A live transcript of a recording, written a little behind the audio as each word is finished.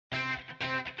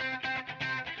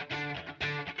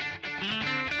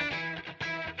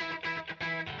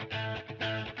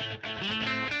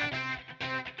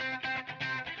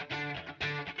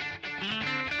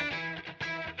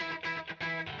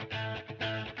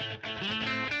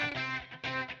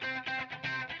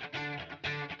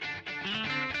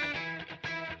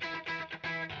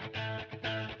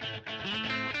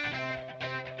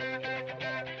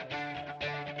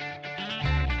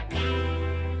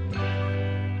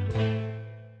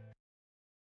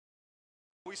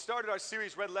We started our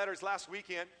series, Red Letters, last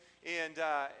weekend, and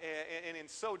in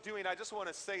so doing, I just want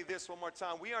to say this one more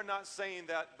time. We are not saying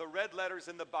that the red letters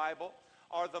in the Bible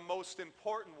are the most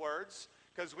important words,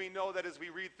 because we know that as we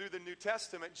read through the New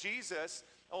Testament, Jesus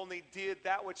only did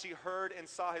that which he heard and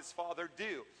saw his Father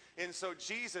do. And so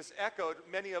Jesus echoed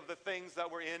many of the things that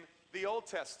were in the Old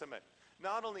Testament.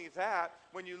 Not only that,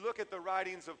 when you look at the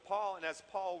writings of Paul, and as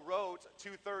Paul wrote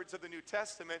 2/3 of the New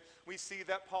Testament, we see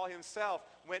that Paul himself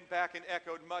went back and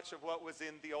echoed much of what was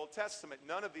in the Old Testament.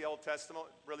 None of the Old Testament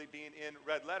really being in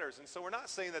red letters. And so we're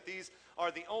not saying that these are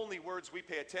the only words we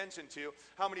pay attention to.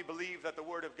 How many believe that the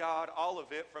Word of God, all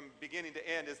of it from beginning to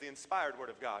end, is the inspired Word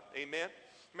of God? Amen?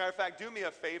 Matter of fact, do me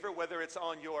a favor, whether it's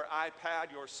on your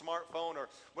iPad, your smartphone, or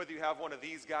whether you have one of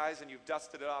these guys and you've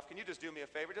dusted it off, can you just do me a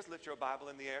favor? Just lift your Bible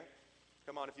in the air.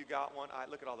 Come on, if you got one.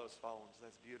 Look at all those phones.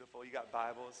 That's beautiful. You got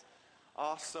Bibles.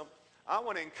 Awesome. I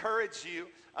want to encourage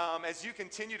you as you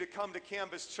continue to come to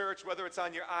Canvas Church, whether it's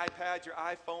on your iPad, your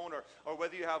iPhone, or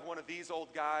whether you have one of these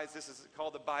old guys. This is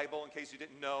called the Bible, in case you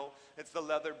didn't know. It's the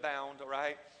leather bound, all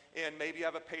right? And maybe you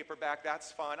have a paperback.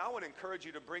 That's fine. I want to encourage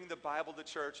you to bring the Bible to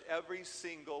church every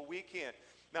single weekend.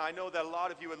 Now, I know that a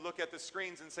lot of you would look at the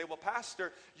screens and say, well,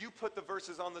 Pastor, you put the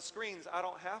verses on the screens. I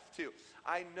don't have to.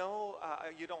 I know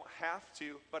you don't have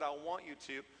to, but I want you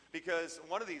to, because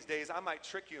one of these days I might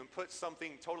trick you and put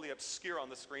something totally obscure on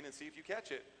the screen and see if you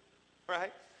catch it,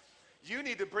 right? You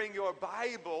need to bring your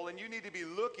Bible, and you need to be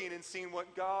looking and seeing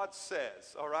what God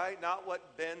says, all right? Not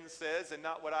what Ben says and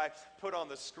not what I put on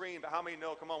the screen, but how many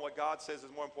know, come on, what God says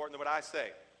is more important than what I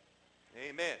say?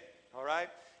 Amen, all right?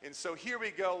 And so here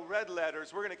we go, red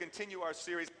letters. We're going to continue our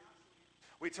series.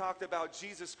 We talked about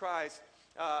Jesus Christ,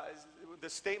 the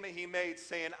statement he made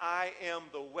saying, I am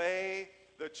the way,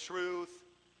 the truth,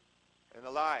 and the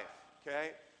life,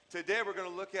 okay? Today we're going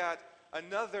to look at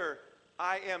another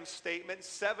I am statement,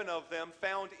 7 of them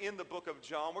found in the book of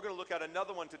John. We're going to look at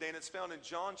another one today, and it's found in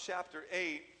John chapter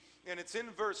 8, and it's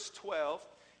in verse 12.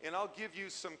 And I'll give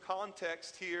you some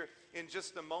context here in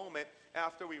just a moment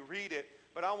after we read it.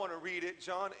 But I want to read it,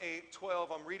 John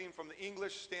 8:12. I'm reading from the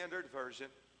English Standard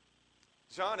Version.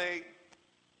 John 8,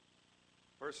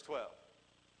 verse 12.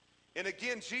 And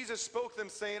again, Jesus spoke to them,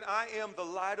 saying, I am the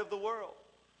light of the world.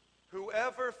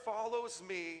 Whoever follows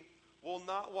me will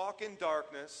not walk in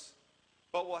darkness,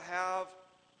 but will have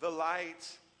the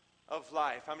light of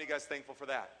life. How many of you guys thankful for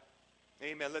that?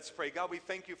 Amen. Let's pray. God, we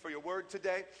thank you for your word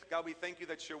today. God, we thank you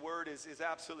that your word is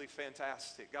absolutely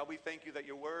fantastic. God, we thank you that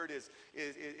your word is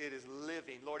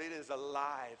living. Lord, it is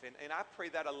alive. And I pray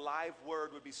that a live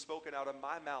word would be spoken out of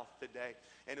my mouth today,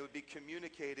 and it would be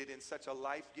communicated in such a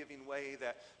life-giving way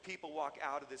that people walk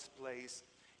out of this place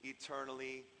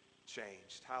eternally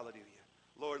changed. Hallelujah.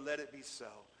 Lord, let it be so.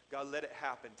 God, let it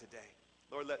happen today.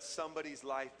 Lord, let somebody's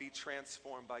life be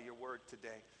transformed by your word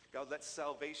today. God, let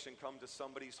salvation come to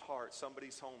somebody's heart,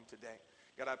 somebody's home today.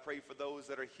 God, I pray for those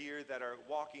that are here that are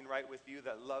walking right with you,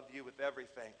 that love you with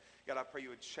everything. God, I pray you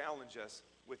would challenge us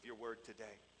with your word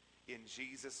today. In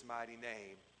Jesus' mighty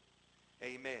name,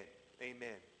 amen,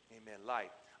 amen, amen.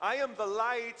 Light. I am the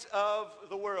light of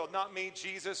the world. Not me,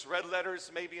 Jesus, red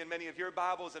letters, maybe in many of your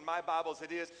Bibles, in my Bibles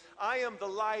it is. I am the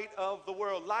light of the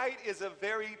world. Light is a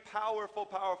very powerful,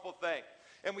 powerful thing.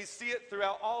 And we see it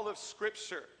throughout all of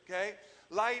Scripture, okay?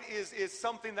 Light is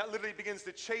something that literally begins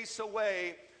to chase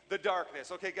away the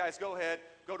darkness. Okay, guys, go ahead.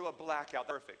 Go to a blackout.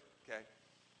 Perfect, okay?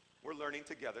 We're learning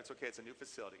together. It's okay. It's a new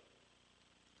facility.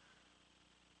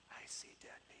 I see dead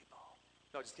people.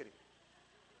 No, just kidding.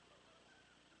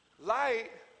 Light,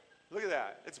 look at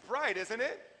that. It's bright, isn't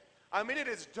it? I mean, it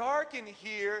is dark in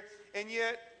here, and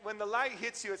yet when the light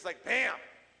hits you, it's like, bam.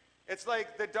 It's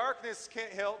like the darkness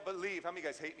can't help but leave. How many of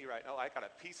you guys hate me right now? Oh, I got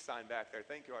a peace sign back there.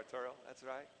 Thank you, Arturo. That's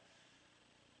right.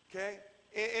 Okay?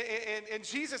 And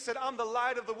Jesus said, I'm the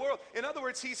light of the world. In other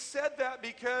words, he said that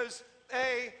because,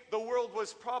 A, the world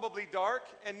was probably dark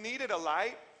and needed a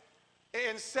light.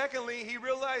 And secondly, he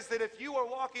realized that if you are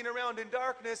walking around in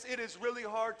darkness, it is really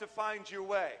hard to find your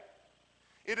way.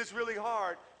 It is really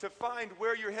hard to find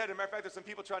where you're headed. Matter of fact, there's some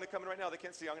people trying to come in right now. They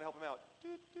can't see. I'm going to help them out.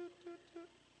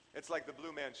 It's like the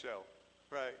Blue Man Show,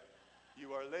 right?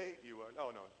 You are late. You are,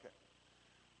 oh, no, okay.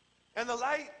 And the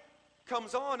light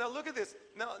comes on. Now look at this.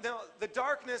 Now the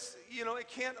darkness, you know, it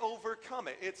can't overcome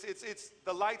it. It's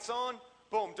the light's on,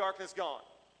 boom, darkness gone.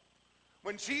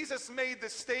 When Jesus made the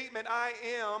statement, I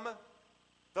am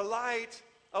the light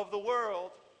of the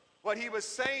world, What he was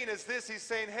saying is this. He's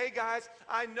saying, hey guys,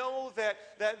 I know that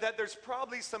there's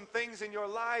probably some things in your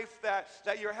life that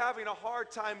you're having a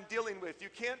hard time dealing with. You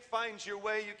can't find your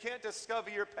way. You can't discover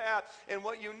your path. And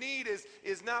what you need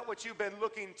is not what you've been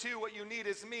looking to. What you need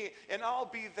is me. And I'll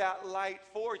be that light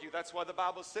for you. That's why the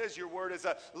Bible says your word is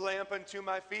a lamp unto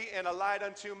my feet and a light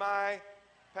unto my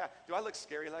path. Do I look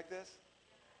scary like this?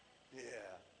 Yeah,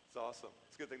 it's awesome.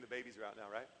 It's a good thing the babies are out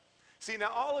now, right? See,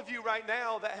 now all of you right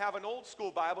now that have an old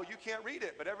school Bible, you can't read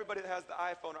it, but everybody that has the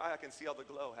iPhone, I can see all the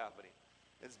glow happening.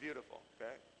 It's beautiful,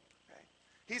 okay?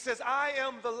 He says, I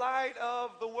am the light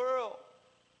of the world,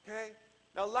 okay?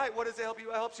 Now light, what does it help you?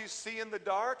 It helps you see in the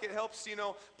dark. It helps,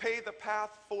 pave the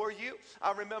path for you.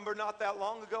 I remember not that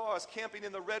long ago, I was camping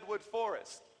in the Redwood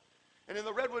Forest. And in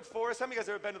the Redwood Forest, how many of you guys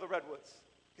have ever been to the Redwoods?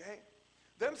 Okay?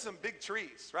 Them some big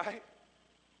trees, right?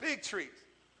 Big trees.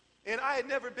 And I had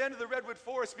never been to the Redwood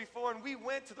Forest before, and we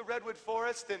went to the Redwood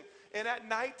Forest, and at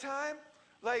nighttime,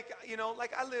 like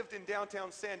I lived in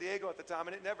downtown San Diego at the time,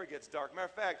 and it never gets dark. Matter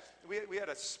of fact, we had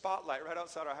a spotlight right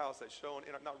outside our house that shone,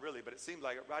 not really, but it seemed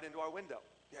like it, right into our window,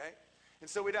 okay? And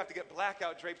so we'd have to get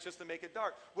blackout drapes just to make it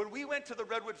dark. When we went to the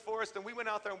Redwood Forest, and we went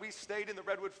out there and we stayed in the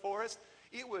Redwood Forest,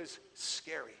 it was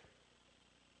scary.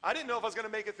 I didn't know if I was going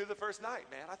to make it through the first night,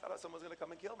 man. I thought someone was going to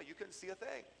come and kill me. You couldn't see a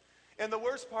thing. And the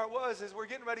worst part is we're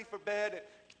getting ready for bed and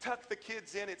tuck the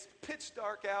kids in. It's pitch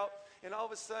dark out, and all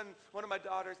of a sudden, one of my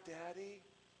daughters, Daddy,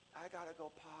 I gotta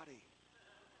go potty.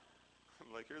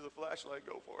 I'm like, here's a flashlight,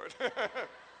 go for it.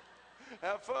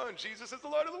 Have fun. Jesus is the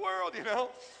Lord of the world,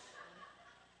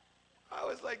 I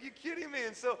was like, you kidding me?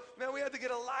 And so, man, we had to get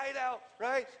a light out,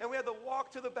 right? And we had to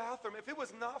walk to the bathroom. If it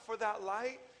was not for that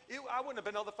light, I wouldn't have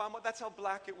been able to find one. That's how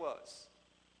black it was.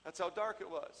 That's how dark it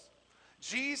was.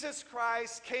 Jesus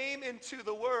Christ came into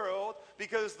the world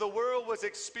because the world was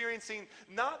experiencing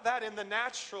not that in the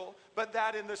natural, but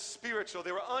that in the spiritual.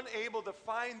 They were unable to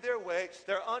find their way.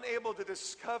 They're unable to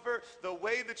discover the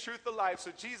way, the truth, the life.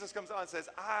 So Jesus comes on and says,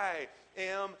 I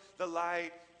am the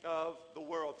light of the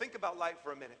world. Think about light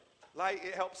for a minute. Light,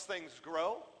 it helps things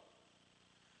grow.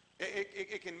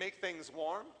 It can make things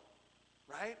warm,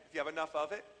 right? If you have enough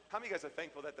of it. How many of you guys are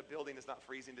thankful that the building is not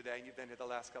freezing today and you've been here the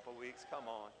last couple of weeks? Come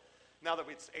on. Now that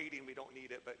it's 80 and we don't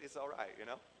need it, but it's all right,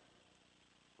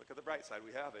 Look at the bright side.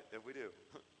 We have it, if we do.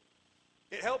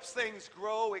 It helps things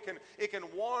grow. It can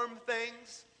warm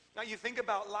things. Now you think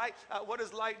about light. What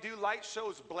does light do? Light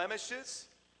shows blemishes.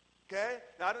 Okay?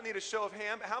 Now I don't need a show of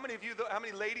hands. How many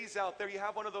ladies ladies out there, you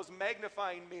have one of those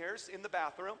magnifying mirrors in the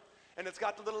bathroom, and it's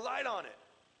got the little light on it?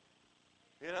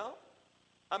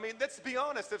 I mean, let's be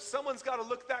honest. If someone's got to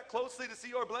look that closely to see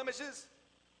your blemishes,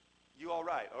 you all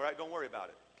right, don't worry about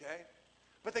it. Okay?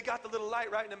 But they got the little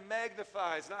light, right, and it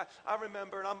magnifies. And I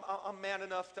remember, and I'm man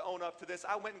enough to own up to this,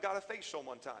 I went and got a facial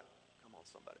one time. Come on,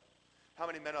 somebody. How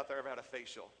many men out there ever had a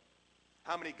facial?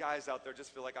 How many guys out there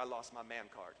just feel like I lost my man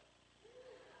card?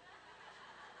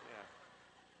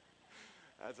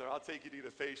 Yeah. I said, I'll take you to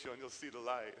the facial and you'll see the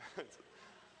light.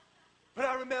 But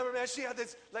I remember, man, she had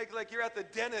this, like you're at the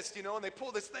dentist, and they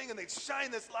pull this thing and they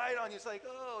shine this light on you. It's like,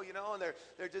 oh, and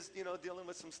they're just, dealing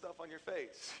with some stuff on your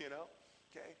face,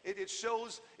 Okay? It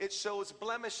shows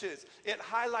blemishes. It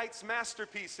highlights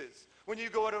masterpieces. When you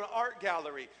go to an art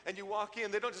gallery and you walk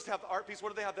in, they don't just have the art piece. What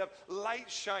do they have? They have light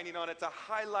shining on it to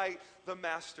highlight the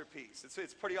masterpiece.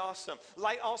 It's pretty awesome.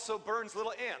 Light also burns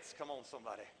little ants. Come on,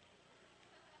 somebody.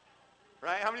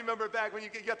 Right? How many remember back when you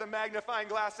got the magnifying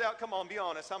glass out? Come on, be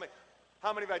honest. How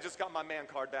many of you, I just got my man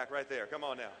card back right there? Come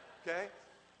on now. Okay?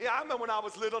 Yeah, I remember when I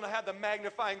was little and I had the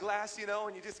magnifying glass,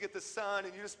 and you just get the sun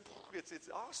and it's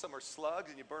awesome. Or slugs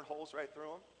and you burn holes right through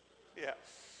them. Yeah,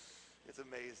 it's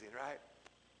amazing, right?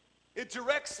 It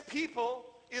directs people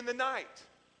in the night.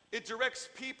 It directs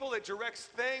people, it directs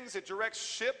things, it directs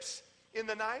ships in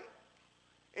the night.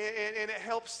 And it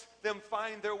helps them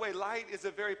find their way. Light is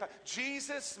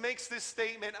Jesus makes this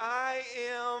statement, I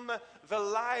am the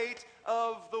light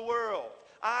of the world.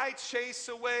 I chase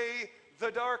away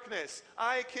the darkness.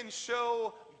 I can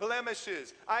show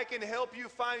blemishes. I can help you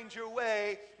find your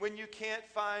way when you can't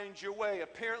find your way.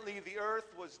 Apparently the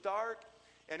earth was dark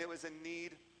and it was in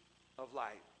need of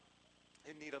light.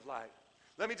 In need of light.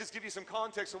 Let me just give you some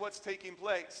context of what's taking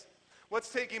place. What's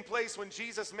taking place when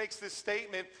Jesus makes this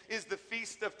statement is the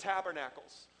Feast of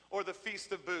Tabernacles, or the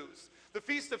Feast of Booths. The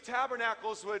Feast of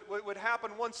Tabernacles would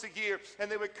happen once a year,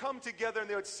 and they would come together and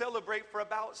they would celebrate for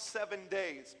about 7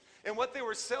 days. And what they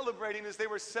were celebrating is they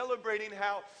were celebrating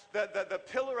how the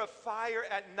pillar of fire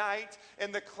at night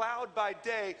and the cloud by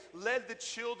day led the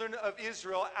children of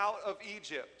Israel out of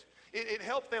Egypt. It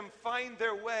helped them find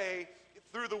their way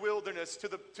through the wilderness to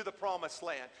the promised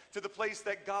land, to the place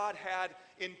that God had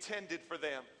intended for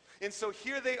them. And so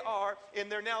here they are,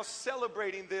 and they're now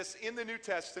celebrating this in the New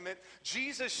Testament.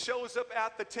 Jesus shows up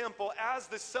at the temple as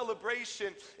the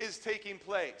celebration is taking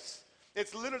place.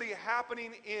 It's literally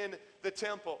happening in the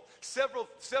temple. Several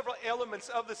elements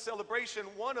of the celebration,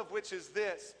 one of which is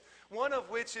this. One of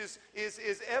which is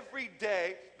every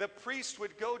day the priest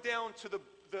would go down to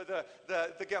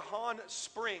the Gihon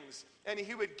springs, and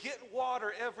he would get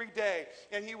water every day,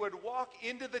 and he would walk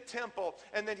into the temple,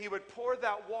 and then he would pour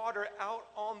that water out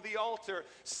on the altar,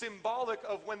 symbolic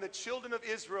of when the children of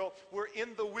Israel were in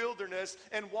the wilderness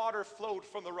and water flowed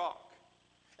from the rock.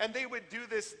 And they would do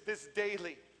this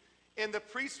daily. And the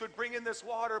priests would bring in this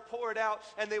water, pour it out,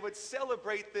 and they would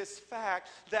celebrate this fact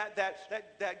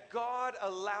that God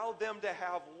allowed them to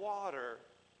have water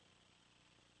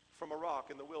from a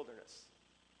rock in the wilderness.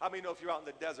 How many know if you're out in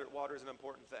the desert, water is an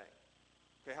important thing?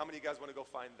 Okay, how many of you guys want to go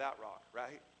find that rock,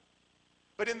 right?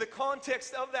 But in the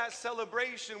context of that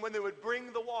celebration, when they would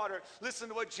bring the water, listen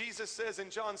to what Jesus says in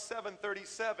John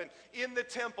 7:37. In the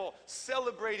temple,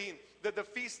 celebrating the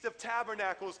Feast of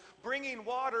Tabernacles, bringing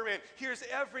water in. Here's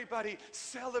everybody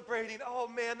celebrating. Oh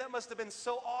man, that must have been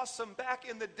so awesome back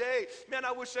in the day. Man,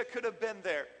 I wish I could have been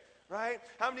there. Right?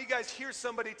 How many of you guys hear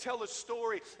somebody tell a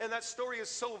story, and that story is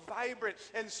so vibrant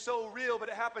and so real, but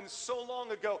it happened so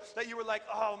long ago that you were like,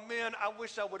 oh man, I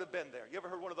wish I would have been there. You ever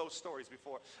heard one of those stories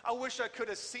before? I wish I could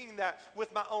have seen that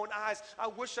with my own eyes. I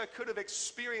wish I could have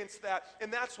experienced that. And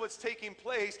that's what's taking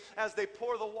place as they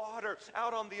pour the water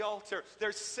out on the altar.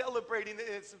 They're celebrating it,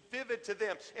 and it's vivid to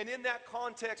them. And in that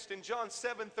context, in John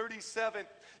 7:37,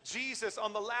 Jesus,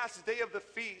 on the last day of the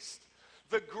feast,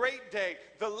 the great day,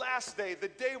 the last day, the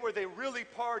day where they really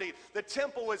partied. The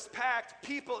temple was packed,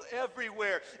 people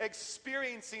everywhere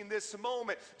experiencing this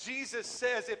moment. Jesus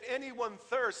says, if anyone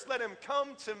thirsts, let him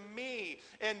come to me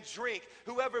and drink.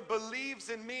 Whoever believes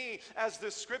in me, as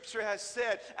the scripture has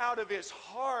said, out of his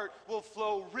heart will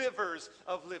flow rivers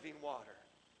of living water.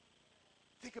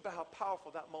 Think about how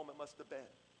powerful that moment must have been.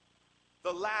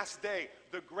 The last day,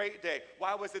 the great day.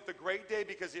 Why was it the great day?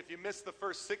 Because if you missed the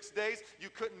first 6 days, you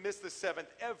couldn't miss the seventh.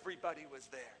 Everybody was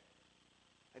there.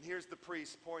 And here's the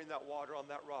priest pouring that water on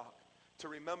that rock to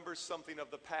remember something of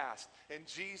the past. And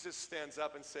Jesus stands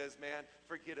up and says, man,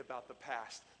 forget about the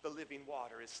past. The living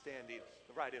water is standing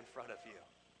right in front of you.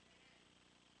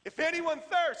 If anyone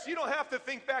thirsts, you don't have to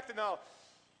think back to now.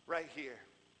 Right here,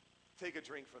 take a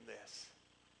drink from this,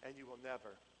 and you will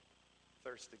never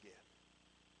thirst again.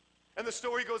 And the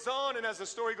story goes on, and as the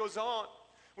story goes on,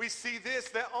 we see this,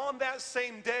 that on that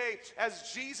same day,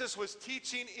 as Jesus was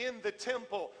teaching in the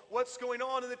temple, what's going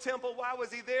on in the temple? Why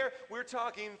was he there? We're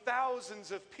talking thousands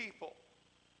of people.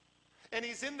 And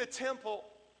he's in the temple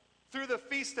through the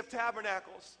Feast of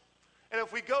Tabernacles. And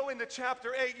if we go into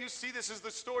chapter 8, you see this is the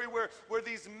story where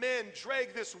these men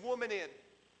drag this woman in,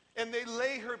 and they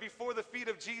lay her before the feet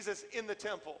of Jesus in the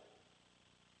temple.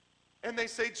 And they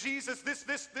say, Jesus,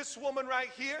 this woman right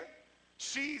here,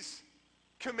 she's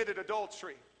committed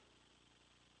adultery.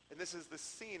 And this is the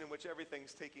scene in which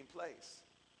everything's taking place.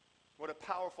 What a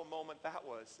powerful moment that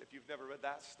was, if you've never read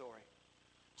that story.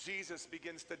 Jesus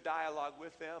begins to dialogue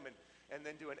with them and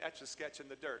then do an etch-a-sketch in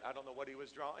the dirt. I don't know what he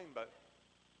was drawing, but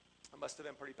it must have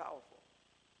been pretty powerful.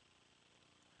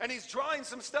 And he's drawing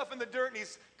some stuff in the dirt, and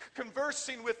he's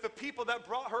conversing with the people that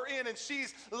brought her in, and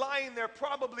she's lying there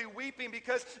probably weeping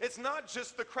because it's not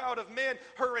just the crowd of men,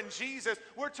 her and Jesus.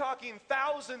 We're talking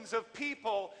thousands of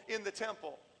people in the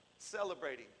temple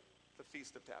celebrating the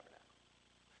Feast of Tabernacles.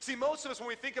 See, most of us, when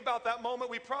we think about that moment,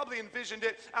 we probably envisioned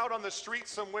it out on the street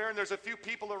somewhere, and there's a few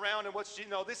people around, and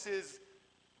this is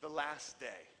the last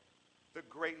day, the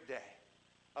great day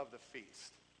of the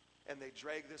feast. And they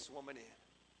drag this woman in.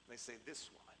 They say, this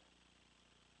woman,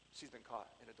 she's been caught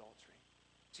in adultery.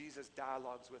 Jesus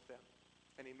dialogues with them,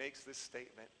 and he makes this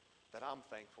statement that I'm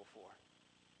thankful for,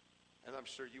 and I'm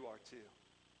sure you are too.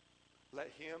 Let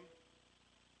him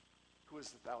who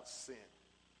is without sin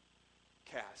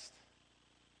cast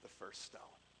the first stone.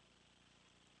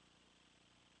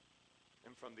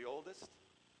 And from the oldest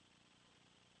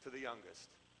to the youngest,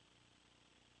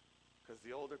 because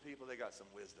the older people, they got some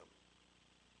wisdom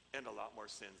and a lot more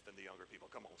sins than the younger people.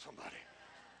 Come on, somebody.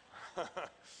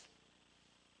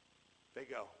 They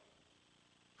go.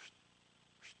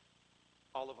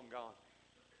 All of them gone.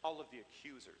 All of the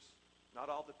accusers. Not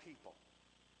all the people.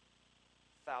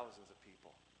 Thousands of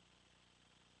people.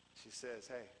 She says,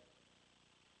 hey,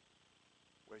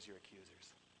 where's your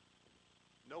accusers?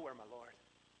 Nowhere, my Lord.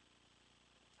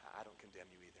 I don't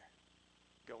condemn you either.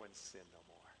 Go and sin no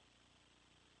more.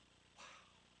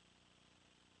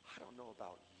 Wow. I don't know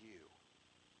about you,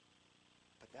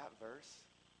 but that verse,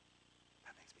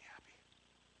 that makes me happy.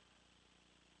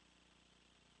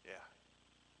 Yeah.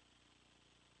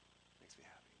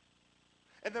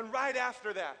 And then right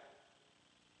after that,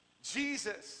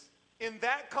 Jesus, in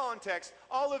that context,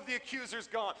 all of the accusers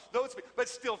gone, but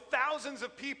still thousands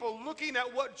of people looking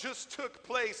at what just took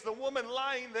place, the woman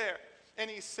lying there, and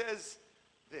he says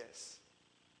this.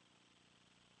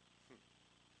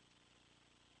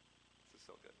 This is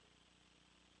so good.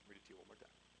 Read it to you one more time.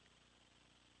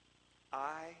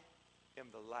 I am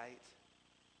the light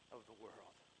of the world.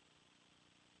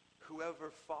 Whoever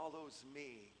follows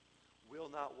me will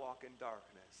not walk in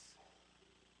darkness,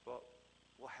 but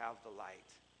will have the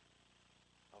light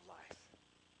of life.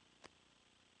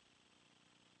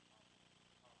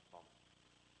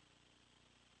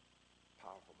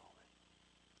 Powerful moment.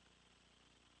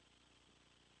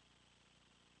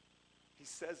 He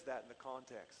says that in the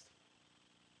context.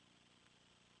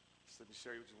 Just let me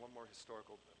share you just one more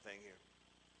historical thing here.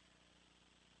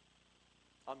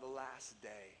 On the last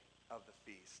day of the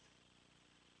feast,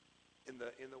 in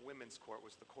the women's court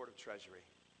was the court of treasury.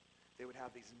 They would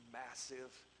have these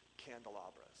massive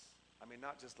candelabras. I mean,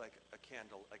 not just like a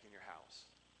candle like in your house,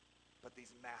 but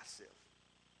these massive,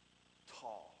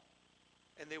 tall.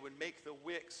 And they would make the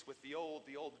wicks with the old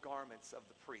garments of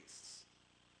the priests.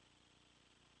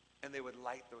 And they would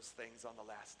light those things on the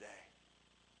last day.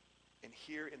 And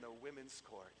here in the women's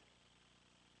court,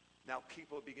 now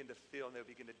people begin to feel and they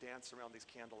begin to dance around these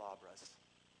candelabras,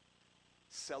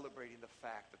 celebrating the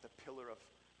fact that the pillar of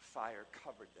fire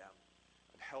covered them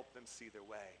and helped them see their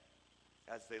way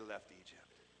as they left Egypt.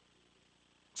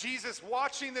 Jesus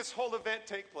watching this whole event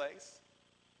take place,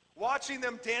 watching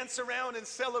them dance around and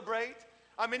celebrate.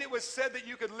 I mean, it was said that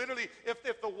you could literally,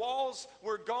 if the walls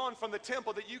were gone from the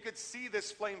temple, that you could see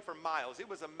this flame for miles. It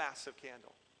was a massive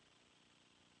candle.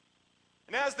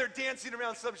 And as they're dancing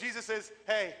around stuff, Jesus says,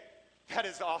 hey, that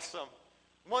is awesome.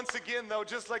 Once again, though,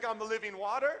 just like I'm the living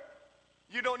water,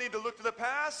 you don't need to look to the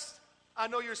past. I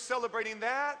know you're celebrating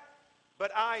that,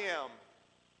 but I am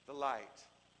the light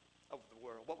of the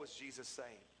world. What was Jesus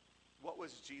saying? What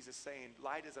was Jesus saying?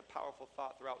 Light is a powerful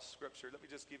thought throughout Scripture. Let me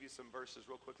just give you some verses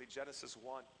real quickly. Genesis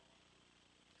 1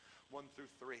 through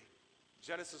 3.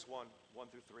 Genesis 1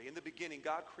 through 3. In the beginning,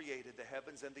 God created the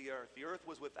heavens and the earth. The earth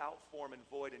was without form and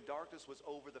void, and darkness was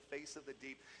over the face of the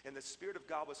deep. And the Spirit of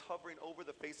God was hovering over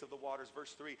the face of the waters.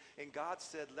 Verse 3. And God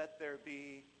said, let there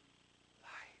be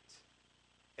light.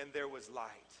 And there was light.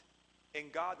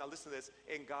 And God, now listen to this,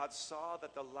 and God saw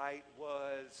that the light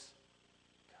was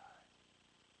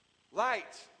good.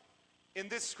 Light in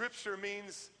this scripture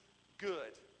means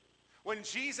good. When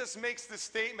Jesus makes the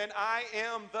statement, I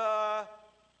am the,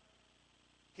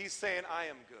 he's saying, I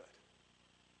am good.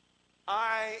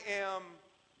 I am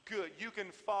good. You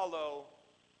can follow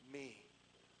me.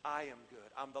 I am good.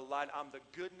 I'm the light. I'm the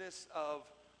goodness of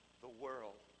the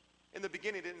world. In the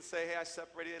beginning, it didn't say, hey, I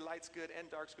separated, light's good and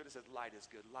dark's good. It says light is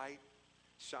good. Light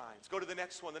shines. Go to the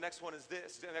next one. The next one is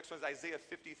this. The next one is Isaiah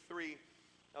 53:11.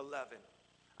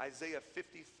 Isaiah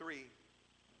 53.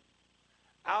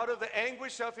 Out of the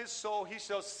anguish of his soul he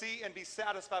shall see and be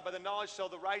satisfied. By the knowledge shall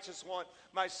the righteous one,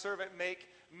 my servant, make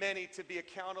many to be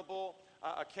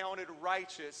accounted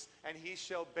righteous, and he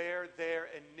shall bear their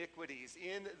iniquities.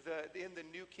 In the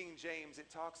New King James,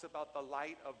 it talks about the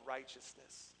light of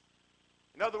righteousness.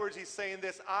 In other words, he's saying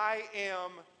this, I am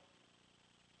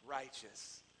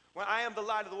righteous. When I am the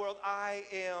light of the world, I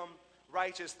am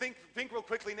righteous. Think real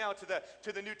quickly now to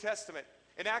the New Testament.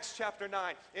 In Acts chapter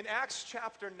 9. In Acts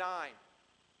chapter 9,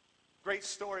 great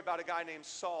story about a guy named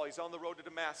Saul. He's on the road to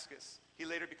Damascus. He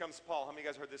later becomes Paul. How many of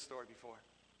you guys heard this story before?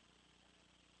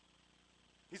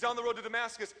 He's on the road to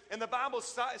Damascus, and the Bible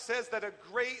says that a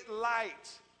great light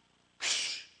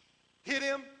hit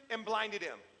him and blinded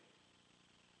him.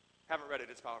 Haven't read it,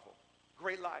 it's powerful.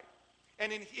 Great light.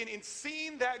 And in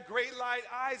seeing that great light,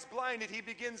 eyes blinded, he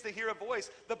begins to hear a voice.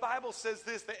 The Bible says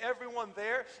this, that everyone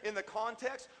there in the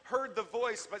context heard the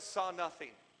voice but saw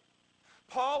nothing.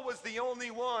 Paul was the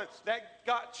only one that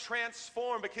got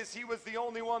transformed because he was the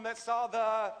only one that saw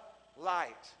the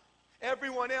light.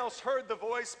 Everyone else heard the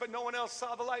voice, but no one else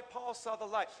saw the light. Paul saw the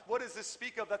light. What does this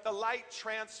speak of? That the light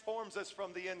transforms us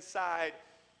from the inside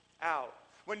out.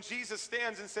 When Jesus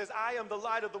stands and says, I am the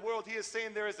light of the world, he is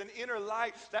saying there is an inner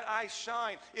light that I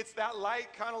shine. It's that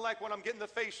light kind of like when I'm getting the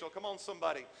facial. Come on,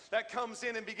 somebody. That comes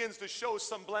in and begins to show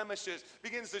some blemishes,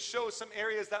 begins to show some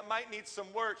areas that might need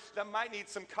some work, that might need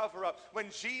some cover up. When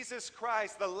Jesus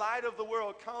Christ, the light of the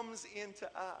world, comes into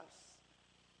us,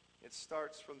 it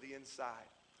starts from the inside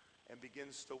and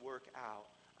begins to work out.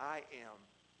 I am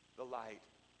the light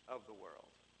of the world.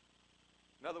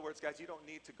 In other words, guys, you don't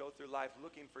need to go through life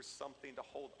looking for something to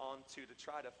hold on to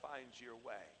try to find your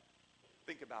way.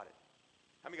 Think about it.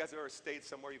 How many of you guys have ever stayed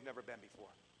somewhere you've never been before?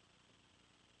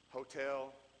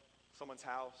 Hotel, someone's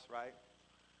house, right?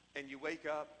 And you wake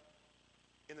up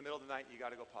in the middle of the night and you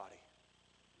got to go potty,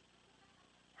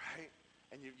 right?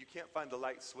 And you can't find the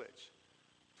light switch.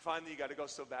 Finally, you got to go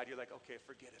so bad, you're like, okay,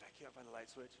 forget it. I can't find the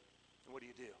light switch. And what do?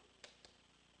 You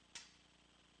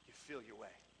feel your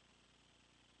way.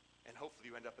 And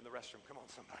hopefully you end up in the restroom. Come on,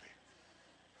 somebody.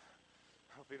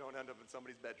 Hopefully you don't end up in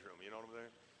somebody's bedroom. You know what I'm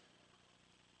saying?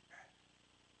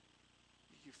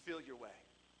 You feel your way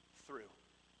through.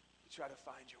 You try to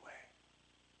find your way.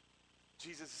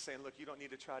 Jesus is saying, look, you don't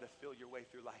need to try to feel your way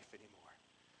through life anymore.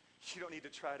 You don't need to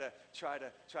try to,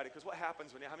 because what happens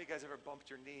how many guys ever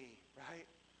bumped your knee, right?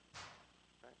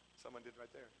 Right? Someone did right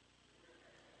there.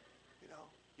 You know,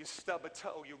 you stub a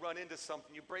toe, you run into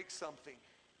something, you break something.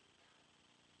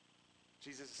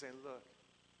 Jesus is saying, look,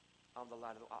 I'm the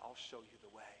light of the world. I'll show you the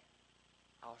way.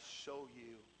 I'll show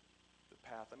you the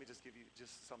path. Let me just give you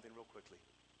just something real quickly.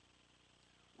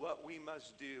 What we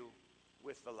must do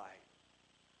with the light.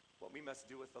 What we must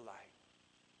do with the light.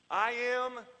 I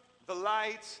am the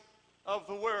light of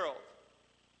the world.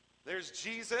 There's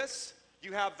Jesus.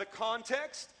 You have the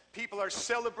context. People are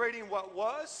celebrating what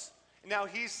was. Now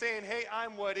he's saying, hey,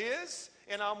 I'm what is,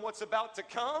 and I'm what's about to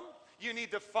come. You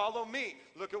need to follow me.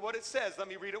 Look at what it says. Let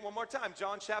me read it one more time.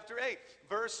 John chapter 8,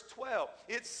 verse 12.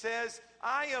 It says,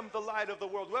 I am the light of the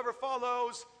world. Whoever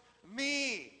follows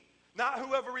me. Not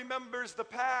whoever remembers the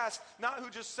past, not who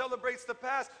just celebrates the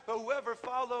past, but whoever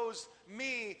follows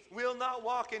me will not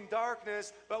walk in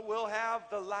darkness, but will have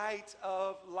the light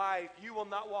of life. You will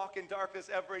not walk in darkness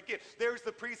ever again. There's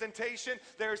the presentation,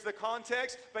 there's the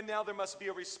context, but now there must be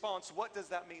a response. What does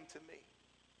that mean to me?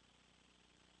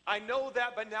 I know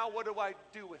that, but now what do I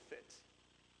do with it?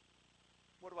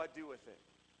 What do I do with it?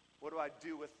 What do I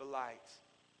do with the light?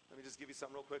 Let me just give you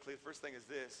something real quickly. The first thing is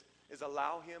this, is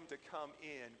allow him to come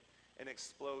in and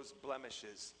expose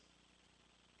blemishes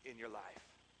in your life.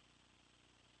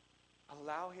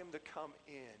 Allow him to come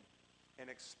in and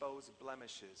expose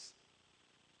blemishes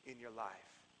in your life.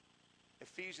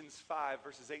 Ephesians 5,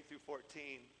 verses 8 through 14,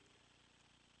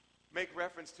 make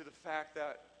reference to the fact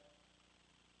that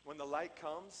when the light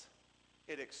comes,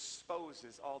 it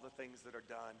exposes all the things that are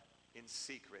done in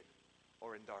secret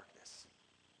or in darkness.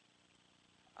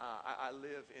 I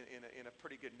live in a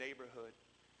pretty good neighborhood.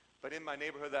 But in my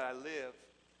neighborhood that I live,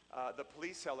 the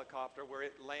police helicopter, where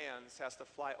it lands, has to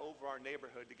fly over our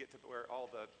neighborhood to get to where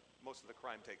most of the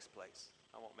crime takes place.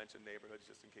 I won't mention neighborhoods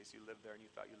just in case you live there and you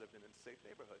thought you lived in a safe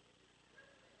neighborhood.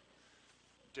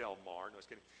 Del Mar, no, I was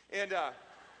kidding.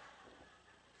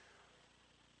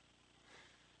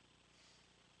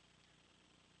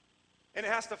 And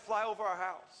it has to fly over our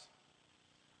house.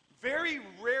 Very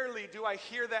rarely do I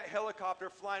hear that helicopter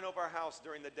flying over our house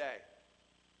during the day.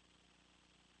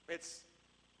 It's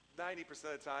 90%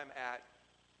 of the time at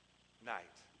night.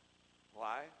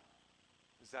 Why?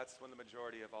 Because that's when the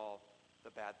majority of all the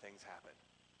bad things happen,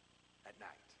 at night.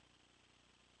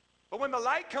 But when the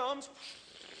light comes,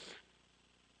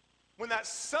 when that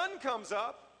sun comes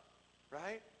up,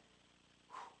 right,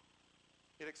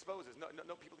 it exposes.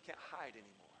 No, people can't hide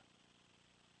anymore.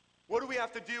 What do we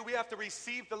have to do? We have to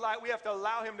receive the light. We have to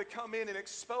allow him to come in and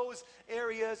expose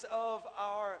areas of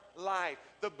our life.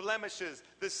 The blemishes,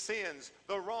 the sins,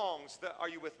 the wrongs. Are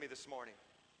you with me this morning?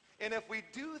 And if we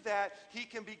do that, he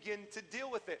can begin to deal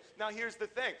with it. Now here's the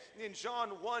thing. In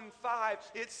John 1:5,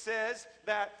 it says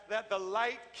that the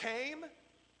light came,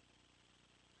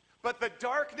 but the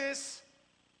darkness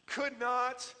could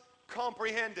not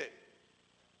comprehend it,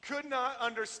 could not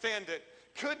understand it,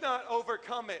 could not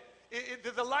overcome it.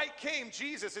 The light came,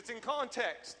 Jesus, it's in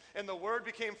context. And the Word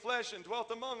became flesh and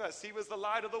dwelt among us. He was the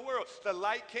light of the world. The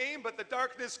light came, but the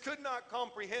darkness could not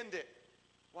comprehend it.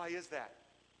 Why is that?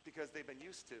 Because they've been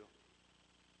used to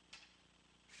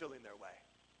filling their way.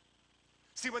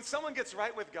 See, when someone gets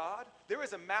right with God, there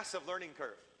is a massive learning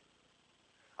curve.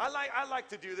 I like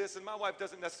to do this, and my wife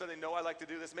doesn't necessarily know I like to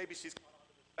do this. Maybe she's caught on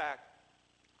to this fact.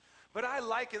 But I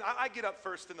like it. I get up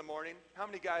first in the morning. How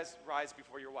many guys rise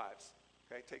before your wives?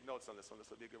 Okay, take notes on this one. This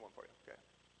will be a good one for you. Okay.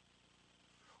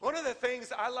 One of the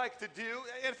things I like to do,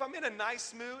 and if I'm in a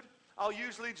nice mood, I'll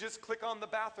usually just click on the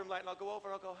bathroom light and I'll go over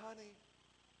and I'll go, honey,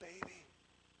 baby,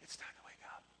 it's time to wake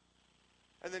up.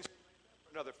 And then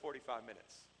for another 45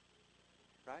 minutes,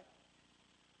 right?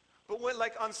 But when,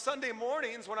 like on Sunday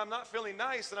mornings when I'm not feeling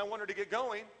nice and I want her to get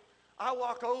going, I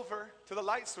walk over to the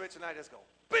light switch and I just go,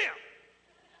 bam!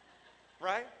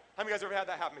 Right? How many of you guys ever had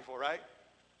that happen before, right?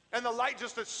 And the light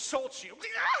just assaults you.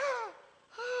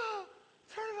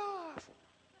 Turn it off.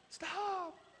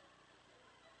 Stop.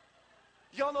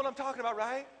 Y'all know what I'm talking about,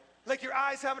 right? Like your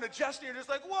eyes haven't adjusted. You're just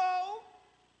like, whoa.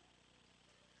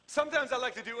 Sometimes I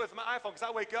like to do it with my iPhone because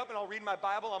I wake up and I'll read my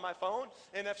Bible on my phone,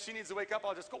 and if she needs to wake up,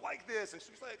 I'll just go like this, and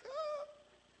she's like, ah.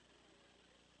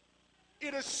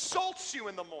 It assaults you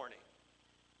in the morning.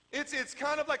 It's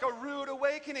kind of like a rude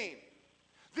awakening.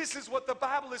 This is what the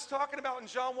Bible is talking about in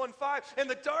John 1:5. And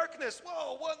the darkness,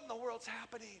 whoa, what in the world's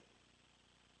happening?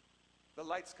 The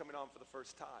light's coming on for the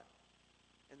first time,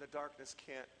 and the darkness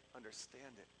can't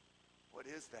understand it. What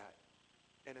is that?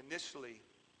 And initially,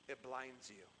 it blinds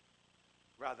you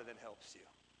rather than helps you,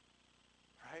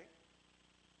 right?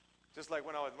 Just like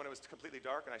when it was completely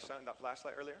dark and I shined that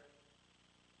flashlight earlier.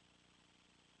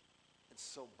 It's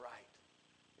so bright.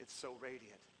 It's so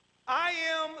radiant. I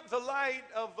am the light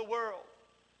of the world.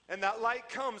 And that light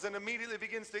comes and immediately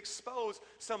begins to expose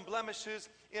some blemishes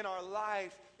in our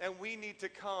life, and we need to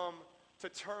come to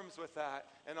terms with that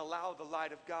and allow the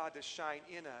light of God to shine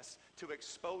in us to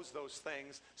expose those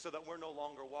things so that we're no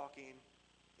longer walking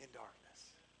in darkness.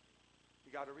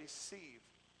 You got to receive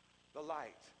the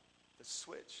light, the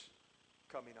switch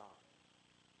coming on.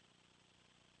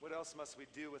 What else must we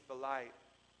do with the light?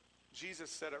 Jesus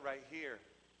said it right here.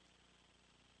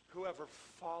 Whoever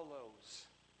follows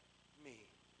me.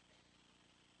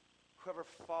 Whoever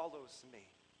follows me.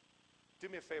 Do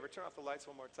me a favor, turn off the lights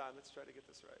one more time. Let's try to get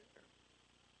this right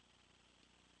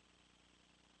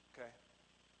here. Okay.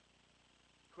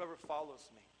 Whoever follows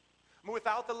me. I mean,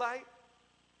 without the light,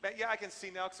 man, yeah, I can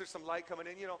see now because there's some light coming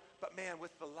in, but man,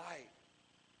 with the light.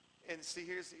 And see,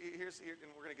 here's,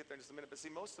 and we're going to get there in just a minute, but see,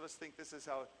 most of us think this is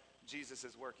how Jesus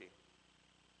is working.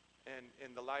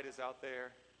 And the light is out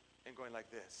there and going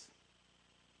like this.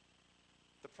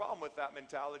 The problem with that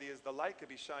mentality is the light could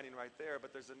be shining right there,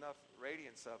 but there's enough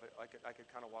radiance of it, I could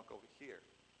kind of walk over here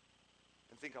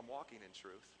and think I'm walking in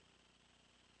truth,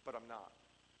 but I'm not.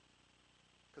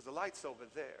 Because the light's over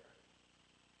there.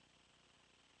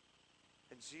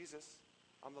 And Jesus,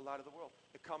 I'm the light of the world.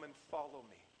 Come and follow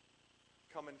me.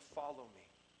 Come and follow me.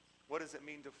 What does it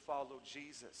mean to follow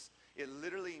Jesus? It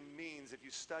literally means, if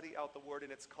you study out the word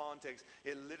in its context,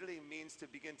 it literally means to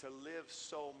begin to live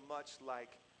so much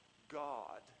like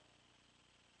God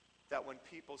that when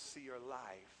people see your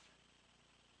life,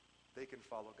 they can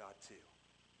follow God too.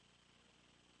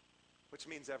 Which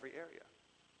means every area.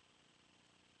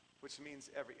 Which means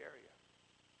every area.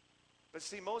 But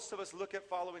see, most of us look at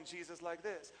following Jesus like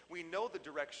this. We know the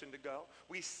direction to go.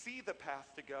 We see the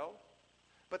path to go.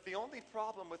 But the only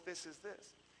problem with this,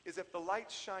 is if the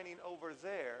light's shining over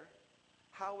there,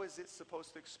 how is it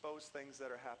supposed to expose things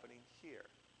that are happening here?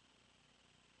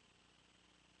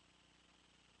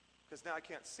 Because now I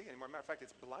can't see anymore. Matter of fact,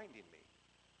 it's blinding me.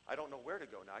 I don't know where to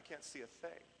go now. I can't see a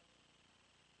thing.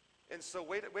 And so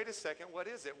wait a second. What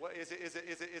is it? Is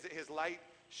it his light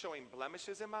showing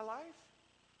blemishes in my life?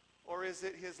 Or is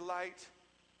it his light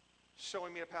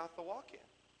showing me a path to walk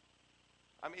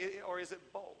in? Or is it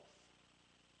both?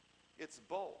 It's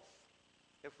both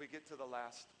if we get to the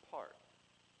last part.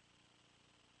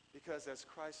 Because as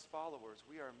Christ's followers,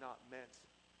 we are not meant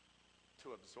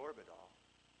to absorb it all.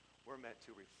 We're meant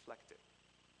to reflect it.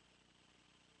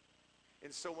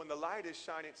 And so when the light is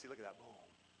shining, see, look at that, boom.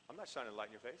 I'm not shining light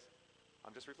in your face.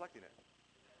 I'm just reflecting it.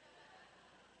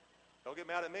 Don't get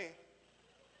mad at me.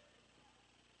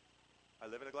 I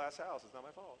live in a glass house. It's not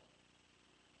my fault.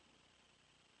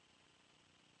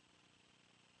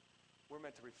 We're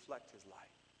meant to reflect his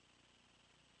light.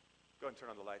 Go ahead and turn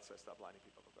on the lights so I stop blinding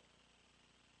people real quick.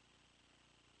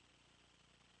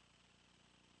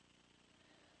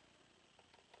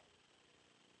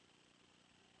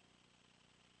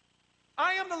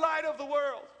 I am the light of the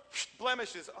world.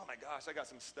 Blemishes. Oh my gosh, I got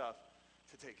some stuff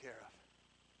to take care of.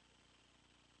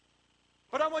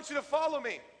 But I want you to follow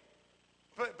me.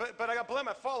 But I got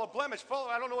blemish, follow,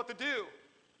 I don't know what to do.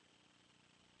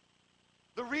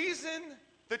 The reason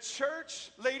the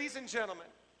church, ladies and gentlemen,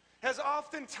 has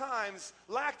oftentimes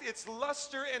lacked its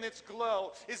luster and its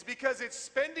glow is because it's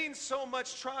spending so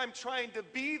much time trying to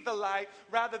be the light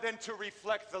rather than to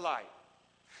reflect the light.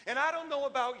 And I don't know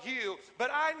about you, but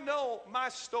I know my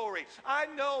story. I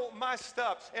know my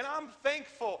stuff. And I'm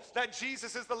thankful that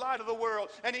Jesus is the light of the world.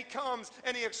 And he comes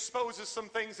and he exposes some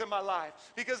things in my life.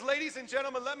 Because ladies and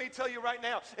gentlemen, let me tell you right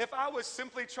now, if I was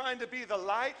simply trying to be the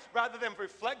light rather than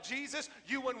reflect Jesus,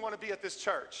 you wouldn't want to be at this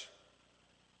church.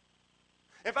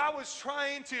 If I was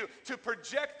trying to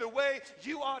project the way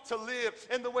you ought to live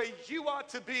and the way you ought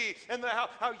to be and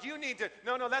how you need to,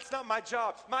 no, that's not my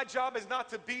job. My job is not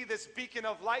to be this beacon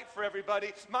of light for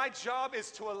everybody. My job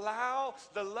is to allow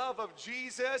the love of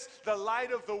Jesus, the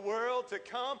light of the world, to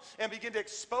come and begin to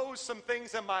expose some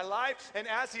things in my life. And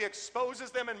as he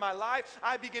exposes them in my life,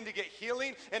 I begin to get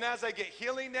healing. And as I get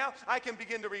healing now, I can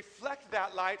begin to reflect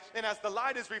that light. And as the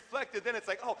light is reflected, then it's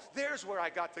like, oh, there's where I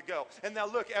got to go. And now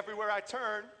look, everywhere I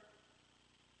turn,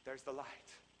 there's the light.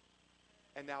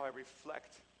 And now I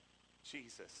reflect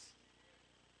Jesus.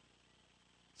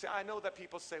 See, I know that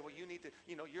people say, well, you need to,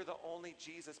 you're the only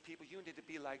Jesus people. You need to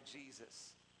be like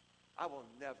Jesus. I will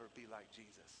never be like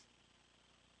Jesus.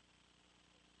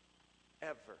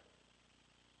 Ever.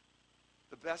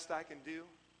 The best I can do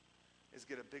is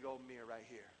get a big old mirror right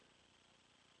here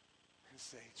and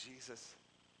say, Jesus.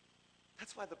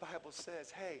 That's why the Bible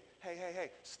says, hey,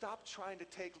 stop trying to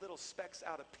take little specks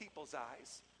out of people's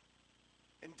eyes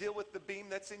and deal with the beam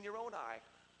that's in your own eye.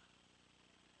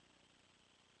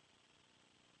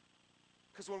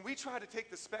 Because when we try to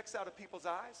take the specks out of people's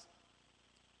eyes,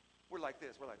 we're like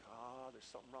this. We're like, there's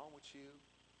something wrong with you.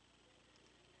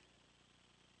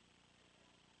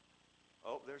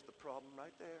 Oh, there's the problem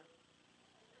right there.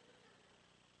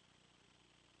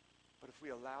 But if we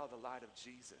allow the light of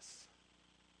Jesus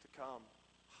to come,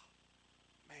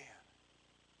 man,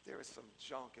 there is some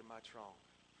junk in my trunk.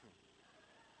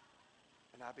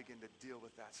 And I begin to deal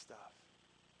with that stuff.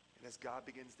 And as God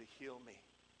begins to heal me,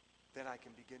 then I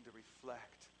can begin to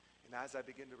reflect. And as I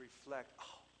begin to reflect,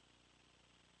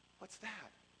 what's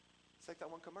that? It's like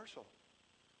that one commercial.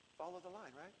 Follow the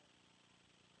line, right?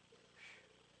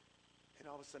 And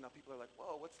all of a sudden now people are like,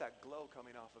 whoa, what's that glow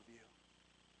coming off of you?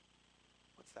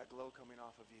 What's that glow coming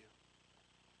off of you?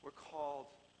 We're called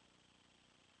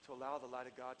to allow the light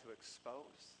of God to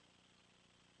expose.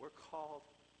 We're called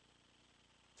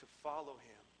to follow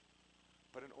him.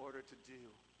 But in order to do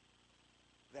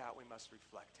that, we must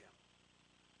reflect him.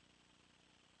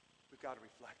 We've got to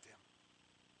reflect him.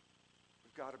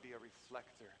 We've got to be a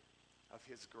reflector of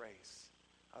his grace,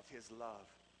 of his love,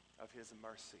 of his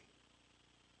mercy.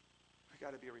 We've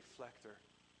got to be a reflector.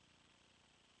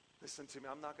 Listen to me.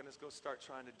 I'm not going to go start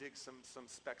trying to dig some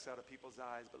specks out of people's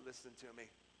eyes, but listen to me.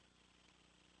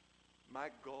 My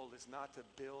goal is not to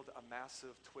build a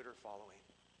massive Twitter following.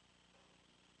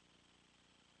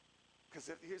 Because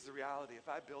here's the reality. If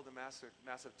I build a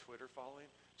massive Twitter following,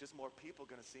 just more people are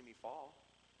going to see me fall.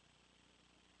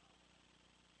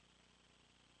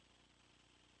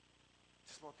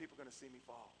 Just more people are going to see me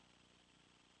fall.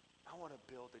 I want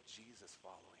to build a Jesus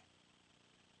following.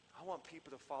 I want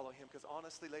people to follow him because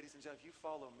honestly, ladies and gentlemen, if you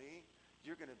follow me,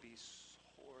 you're going to be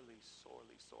sorely,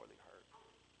 sorely, sorely hurt.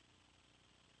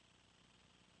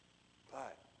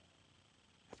 But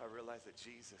if I realize that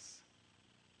Jesus,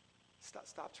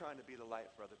 stop trying to be the light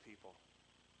for other people.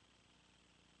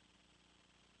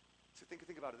 So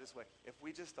think about it this way. If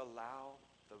we just allow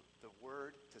the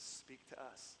word to speak to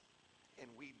us and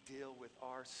we deal with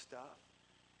our stuff,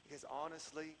 because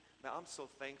honestly, man, I'm so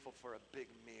thankful for a big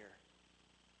mirror.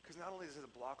 Because not only does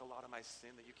it block a lot of my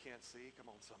sin that you can't see, come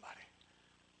on somebody.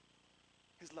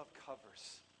 His love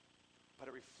covers, but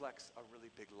it reflects a really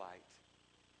big light.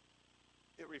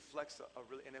 It reflects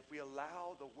and if we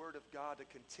allow the word of God to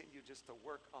continue just to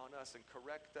work on us and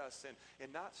correct us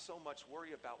and not so much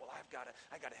worry about, well, I got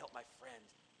to help my friend.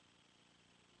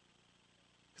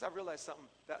 Because I realized something,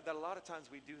 that a lot of times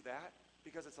we do that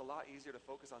because it's a lot easier to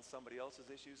focus on somebody else's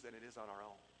issues than it is on our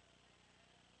own.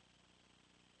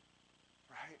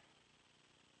 Right?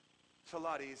 It's a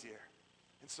lot easier.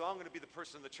 And so I'm going to be the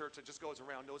person in the church that just goes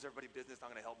around, knows everybody's business, I'm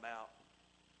going to help them out.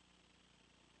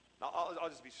 I'll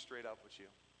just be straight up with you.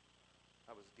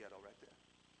 That was ghetto right there.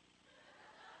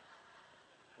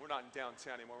 We're not in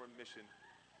downtown anymore, we're in Mission.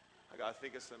 I got to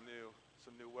think of some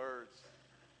new words.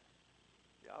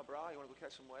 Yeah, bro, you want to go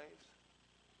catch some waves?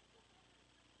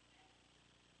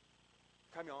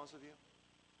 Can I be honest with you?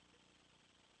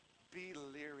 Be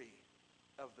leery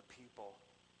of the people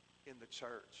in the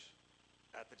church,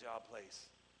 at the job place,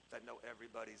 that know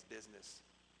everybody's business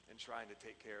and trying to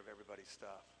take care of everybody's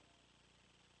stuff.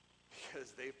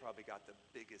 Because they've probably got the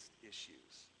biggest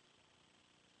issues.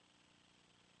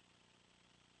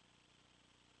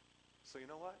 So you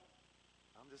know what?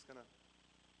 I'm just going to,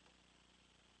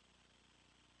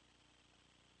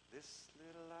 this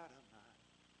little light of mine,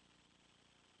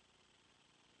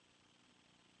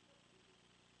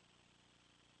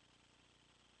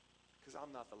 because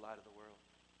I'm not the light of the world.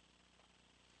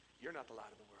 You're not the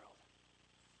light of the world.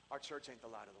 Our church ain't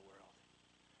the light of the world.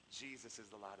 Jesus is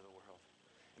the light of the world.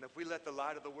 And if we let the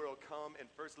light of the world come and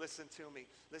first listen to me,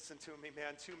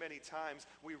 man, too many times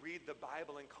we read the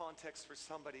Bible in context for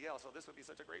somebody else. Oh, this would be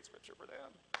such a great scripture for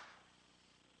them.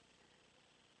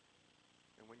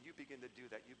 And when you begin to do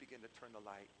that, you begin to turn the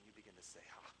light and you begin to say,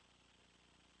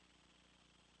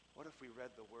 what if we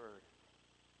read the word,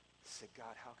 said,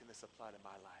 God, how can this apply to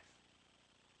my life?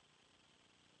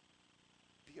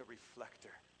 Be a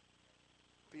reflector.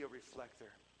 Be a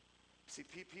reflector. See,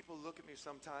 people look at me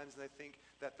sometimes and they think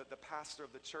that the pastor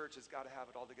of the church has got to have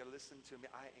it all together. Listen to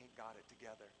me, I ain't got it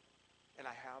together. And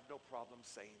I have no problem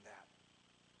saying that.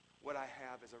 What I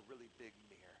have is a really big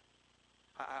mirror.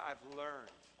 I've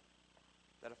learned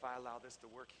that if I allow this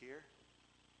to work here,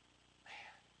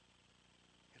 man,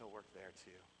 it'll work there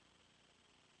too.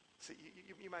 See,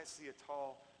 you might see a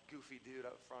tall, goofy dude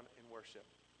up front in worship.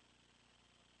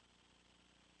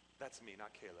 That's me,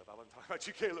 not Caleb. I wasn't talking about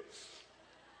you, Caleb.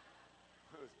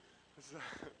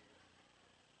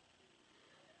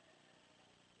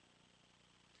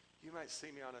 You might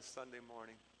see me on a Sunday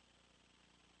morning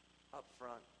up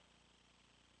front,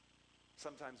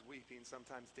 sometimes weeping,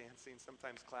 sometimes dancing,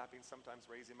 sometimes clapping, sometimes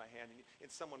raising my hand, and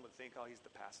someone would think, oh, he's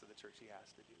the pastor of the church, he has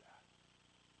to do that.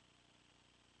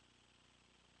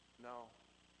 No,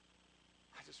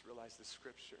 I just realized the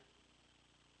scripture,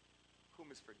 whom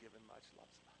is forgiven much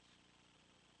loves much.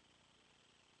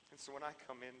 And so when I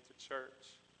come into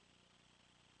church,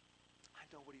 I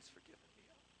know what he's forgiven me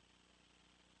of.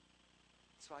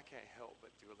 So I can't help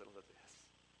but do a little of this.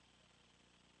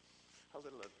 A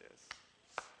little of this.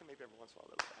 And maybe every once in a while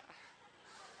a little of that.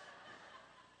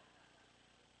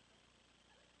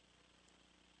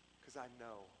 Because I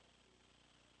know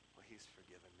what he's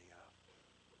forgiven me of.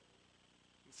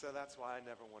 And so that's why I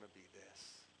never want to be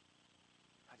this.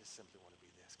 I just simply want to be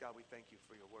this. God, we thank you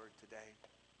for your word today.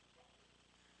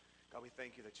 God, we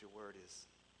thank you that your word is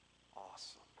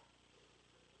awesome.